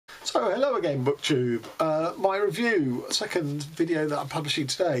So hello again, BookTube. My review, second video that I'm publishing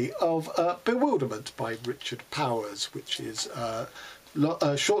today, of Bewilderment by Richard Powers, which is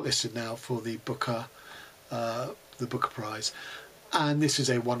shortlisted now for the Booker Prize, and this is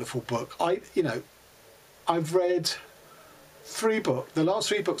a wonderful book. I've read the last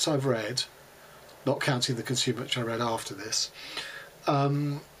three books I've read, not counting The Consumer, which I read after this.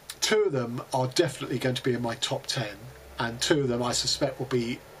 Two of them are definitely going to be in my top 10, and two of them I suspect will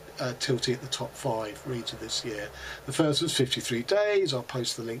be tilting at the top 5 reads of this year. The first was 53 Days. I'll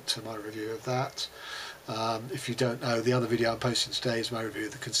post the link to my review of that. If you don't know, the other video I'm posting today is my review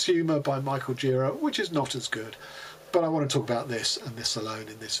of The Consumer by Michael Giro, which is not as good, but I want to talk about this and this alone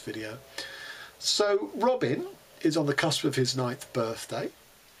in this video. So Robin is on the cusp of his 9th birthday.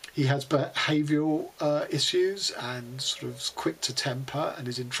 He has behavioural issues and sort of quick to temper and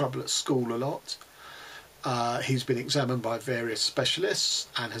is in trouble at school a lot. He's been examined by various specialists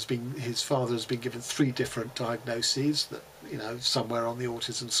and his father has been given 3 different diagnoses that, somewhere on the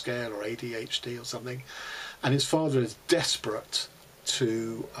autism scale or ADHD or something. And his father is desperate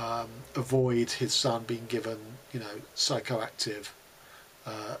to avoid his son being given, psychoactive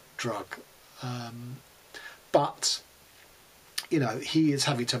drug. But he is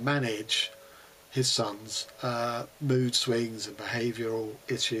having to manage his son's mood swings and behavioural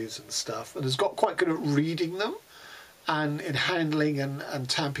issues and stuff, and has got quite good at reading them and in handling and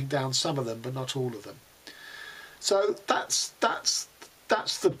tamping down some of them, but not all of them. So that's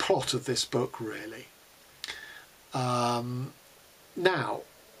the plot of this book, really. Now,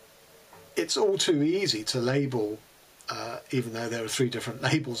 it's all too easy to label, even though there are 3 different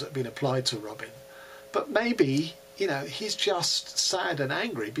labels that have been applied to Robin, but maybe he's just sad and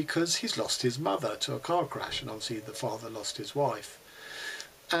angry because he's lost his mother to a car crash, and obviously the father lost his wife.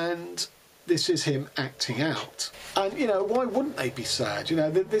 And this is him acting out. And, why wouldn't they be sad?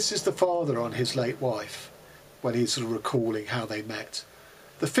 This is the father on his late wife when he's sort of recalling how they met.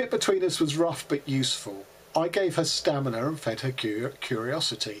 The fit between us was rough but useful. I gave her stamina and fed her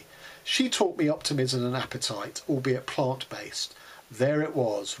curiosity. She taught me optimism and appetite, albeit plant-based. There it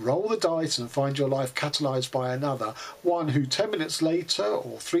was. Roll the dice and find your life catalysed by another, one who 10 minutes later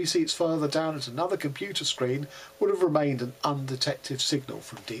or 3 seats further down at another computer screen would have remained an undetected signal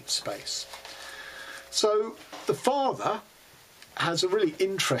from deep space. So the father has a really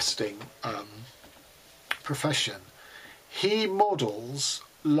interesting profession. He models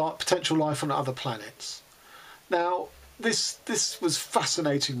potential life on other planets. Now, this was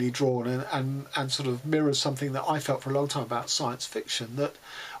fascinatingly drawn and sort of mirrors something that I felt for a long time about science fiction, that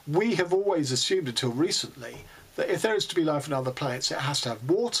we have always assumed until recently that if there is to be life on other planets, it has to have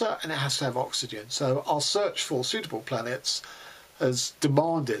water and it has to have oxygen. So our search for suitable planets has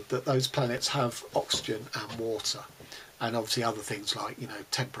demanded that those planets have oxygen and water, and obviously other things like,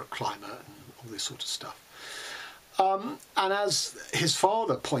 temperate climate and all this sort of stuff. And as his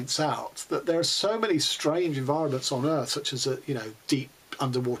father points out, that there are so many strange environments on Earth, such as deep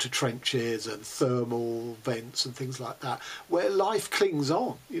underwater trenches and thermal vents and things like that, where life clings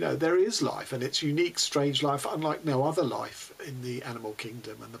on. There is life, and it's unique, strange life, unlike no other life in the animal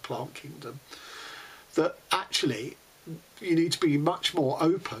kingdom and the plant kingdom, that actually you need to be much more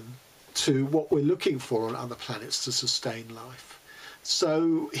open to what we're looking for on other planets to sustain life.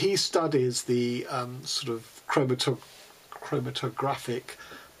 So he studies the sort of chromatographic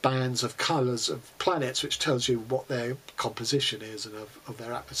bands of colours of planets, which tells you what their composition is and of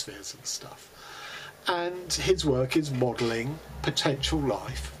their atmospheres and stuff. And his work is modelling potential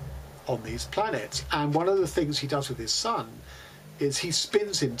life on these planets. And one of the things he does with his son is he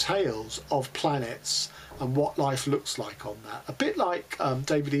spins him tales of planets and what life looks like on that. A bit like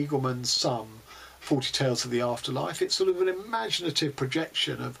David Eagleman's Some, 40 Tales of the Afterlife. It's sort of an imaginative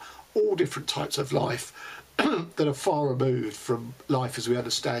projection of all different types of life that are far removed from life as we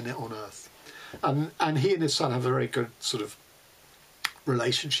understand it on Earth. And he and his son have a very good sort of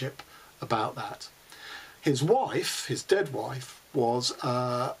relationship about that. His wife, his dead wife, was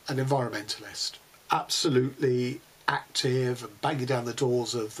an environmentalist, absolutely active and banging down the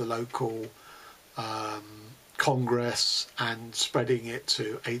doors of the local Congress and spreading it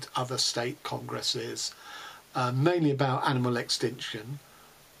to 8 other state congresses, mainly about animal extinction.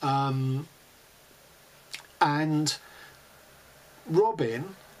 And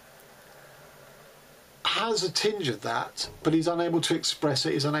Robin has a tinge of that, but he's unable to express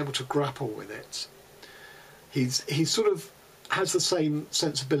it, he's unable to grapple with it. He sort of has the same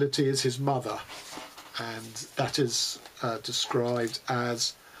sensibility as his mother, and that is described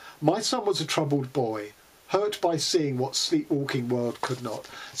as, "My son was a troubled boy, hurt by seeing what sleepwalking world could not."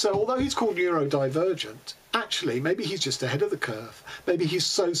 So although he's called neurodivergent, actually, maybe he's just ahead of the curve. Maybe he's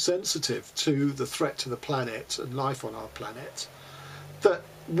so sensitive to the threat to the planet and life on our planet that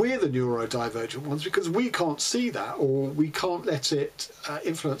we're the neurodivergent ones because we can't see that, or we can't let it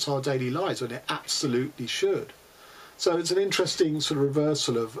influence our daily lives when it absolutely should. So it's an interesting sort of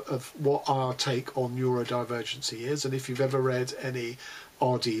reversal of what our take on neurodivergency is. And if you've ever read any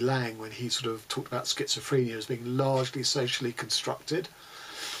R.D. Laing, when he sort of talked about schizophrenia as being largely socially constructed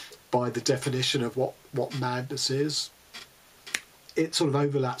by the definition of what madness is, it sort of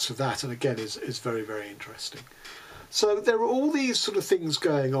overlaps with that, and again is very, very interesting. So there are all these sort of things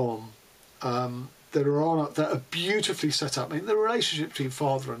going on that are beautifully set up. I mean, the relationship between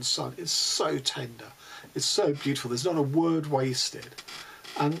father and son is so tender. It's so beautiful. There's not a word wasted,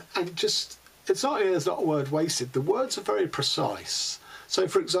 and just it's not only there's not a word wasted. The words are very precise. So,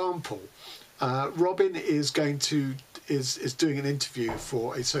 for example, Robin is doing an interview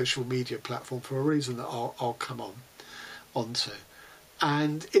for a social media platform for a reason that I'll come onto,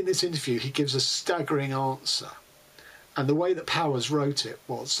 and in this interview he gives a staggering answer. And the way that Powers wrote it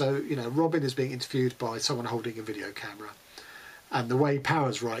was, so, you know, Robin is being interviewed by someone holding a video camera, and the way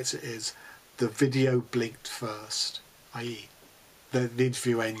Powers writes it is, the video blinked first, i.e. the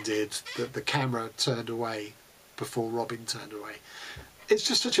interview ended, the camera turned away before Robin turned away. It's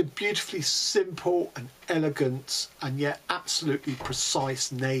just such a beautifully simple and elegant and yet absolutely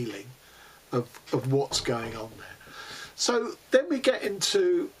precise nailing of what's going on there. So then we get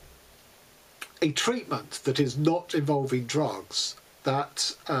into a treatment that is not involving drugs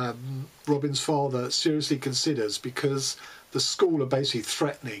that Robin's father seriously considers, because the school are basically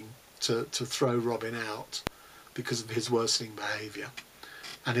threatening to throw Robin out because of his worsening behaviour.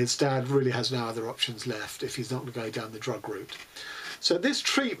 And his dad really has no other options left if he's not going to go down the drug route. So this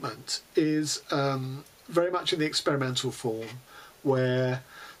treatment is very much in the experimental form, where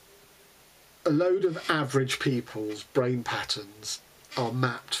a load of average people's brain patterns are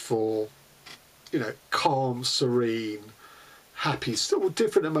mapped for, you know, calm, serene, happy, still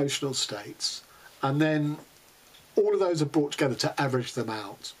different emotional states. And then all of those are brought together to average them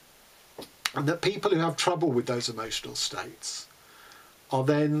out. And that people who have trouble with those emotional states are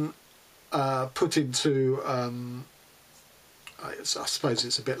then put into, I suppose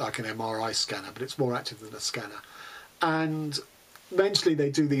it's a bit like an MRI scanner, but it's more active than a scanner. And mentally they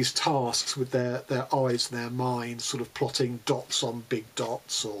do these tasks with their eyes and their minds, sort of plotting dots on big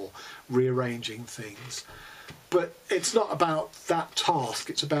dots or rearranging things. But it's not about that task,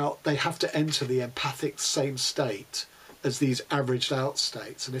 it's about they have to enter the empathic same state as these averaged out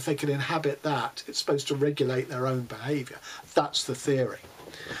states, and if they can inhabit that, it's supposed to regulate their own behaviour. That's the theory.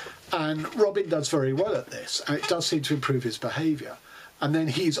 And Robin does very well at this, and it does seem to improve his behaviour. And then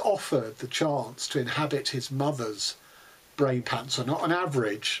he's offered the chance to inhabit his mother's brain pattern, so not an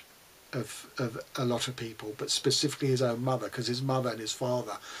average of a lot of people, but specifically his own mother, because his mother and his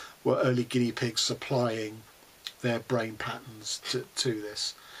father were early guinea pigs supplying their brain patterns to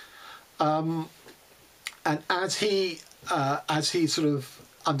this. And as he sort of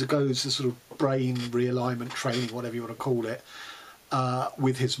undergoes the sort of brain realignment training, whatever you want to call it,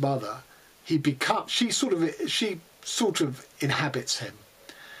 with his mother, she sort of inhabits him.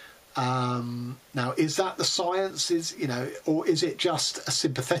 Now, is that the science? Or is it just a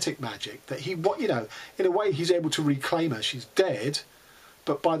sympathetic magic that in a way he's able to reclaim her? She's dead,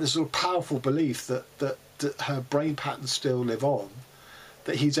 but by the sort of powerful belief that her brain patterns still live on,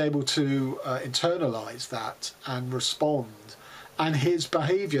 that he's able to internalise that and respond, and his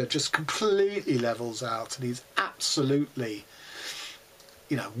behaviour just completely levels out, and he's absolutely,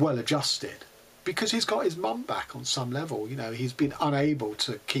 well adjusted, because he's got his mum back on some level. He's been unable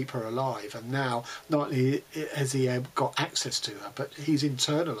to keep her alive, and now not only has he got access to her, but he's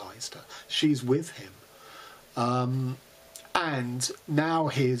internalised her. She's with him. And now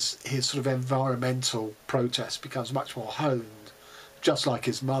his sort of environmental protest becomes much more honed, just like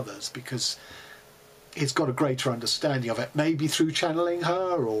his mother's, because he's got a greater understanding of it, maybe through channeling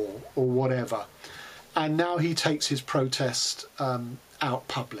her or whatever. And now he takes his protest out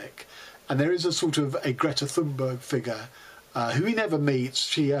public. And there is a sort of a Greta Thunberg figure who he never meets.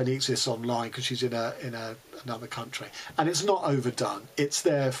 She only exists online because she's in another country. And it's not overdone. It's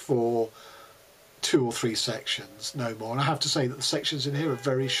there for 2 or 3 sections, no more. And I have to say that the sections in here are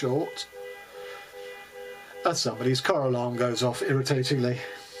very short. That's somebody's car alarm goes off irritatingly.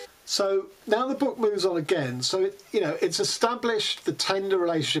 So now the book moves on again. So it's established the tender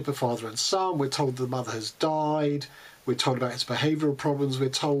relationship of father and son. We're told the mother has died. We're told about his behavioural problems.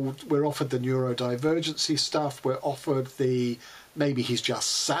 We're offered the neurodivergency stuff. We're offered maybe he's just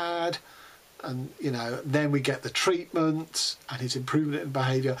sad. and you know, then we get the treatment and his improvement in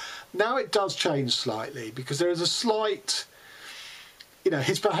behaviour. Now it does change slightly because there is a slight, you know,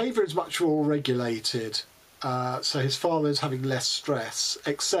 his behaviour is much more regulated. So his father is having less stress,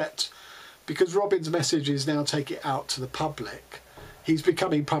 except because Robin's message is now take it out to the public. He's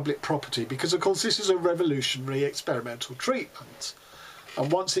becoming public property because, of course, this is a revolutionary experimental treatment.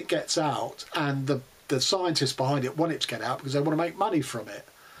 And once it gets out, and the scientists behind it want it to get out because they want to make money from it.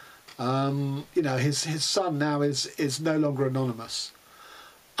 You know, his son now is no longer anonymous,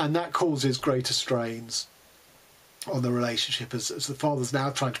 and that causes greater strains on the relationship as the father's now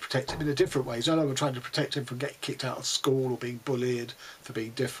trying to protect him in a different way. He's no longer trying to protect him from getting kicked out of school or being bullied for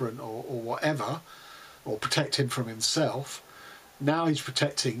being different or whatever, or protect him from himself. Now he's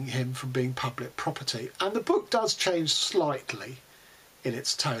protecting him from being public property. And the book does change slightly in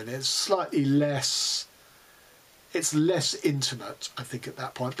its tone. It's slightly less, it's less intimate, I think, at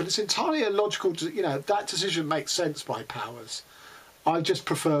that point. But it's entirely a logical, you know, that decision makes sense by Powers. I just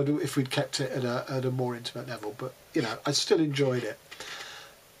preferred if we'd kept it at a more intimate level. But, you know, I still enjoyed it.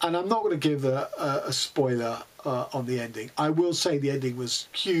 And I'm not going to give a spoiler on the ending. I will say the ending was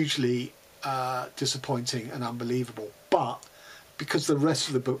hugely disappointing and unbelievable. But because the rest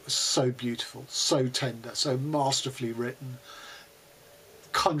of the book was so beautiful, so tender, so masterfully written,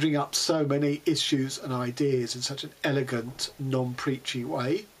 conjuring up so many issues and ideas in such an elegant, non-preachy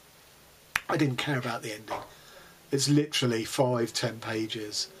way, I didn't care about the ending. It's literally 5-10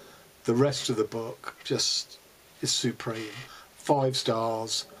 pages. The rest of the book just is supreme. 5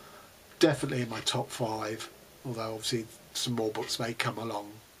 stars, definitely in my top 5, although obviously some more books may come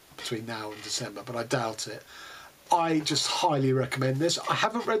along between now and December, but I doubt it. I just highly recommend this. I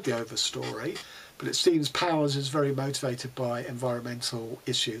haven't read the Overstory, but it seems Powers is very motivated by environmental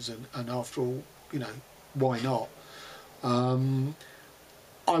issues, and after all, you know, why not?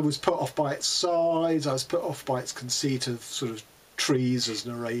 I was put off by its size, I was put off by its conceit of sort of trees as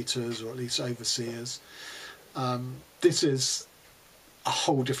narrators, or at least overseers. This is a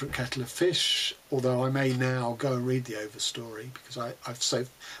whole different kettle of fish, although I may now go and read the Overstory because I've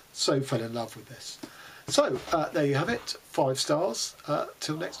so fell in love with this. So there you have it, 5 stars.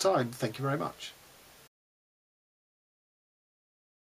 Till next time, thank you very much.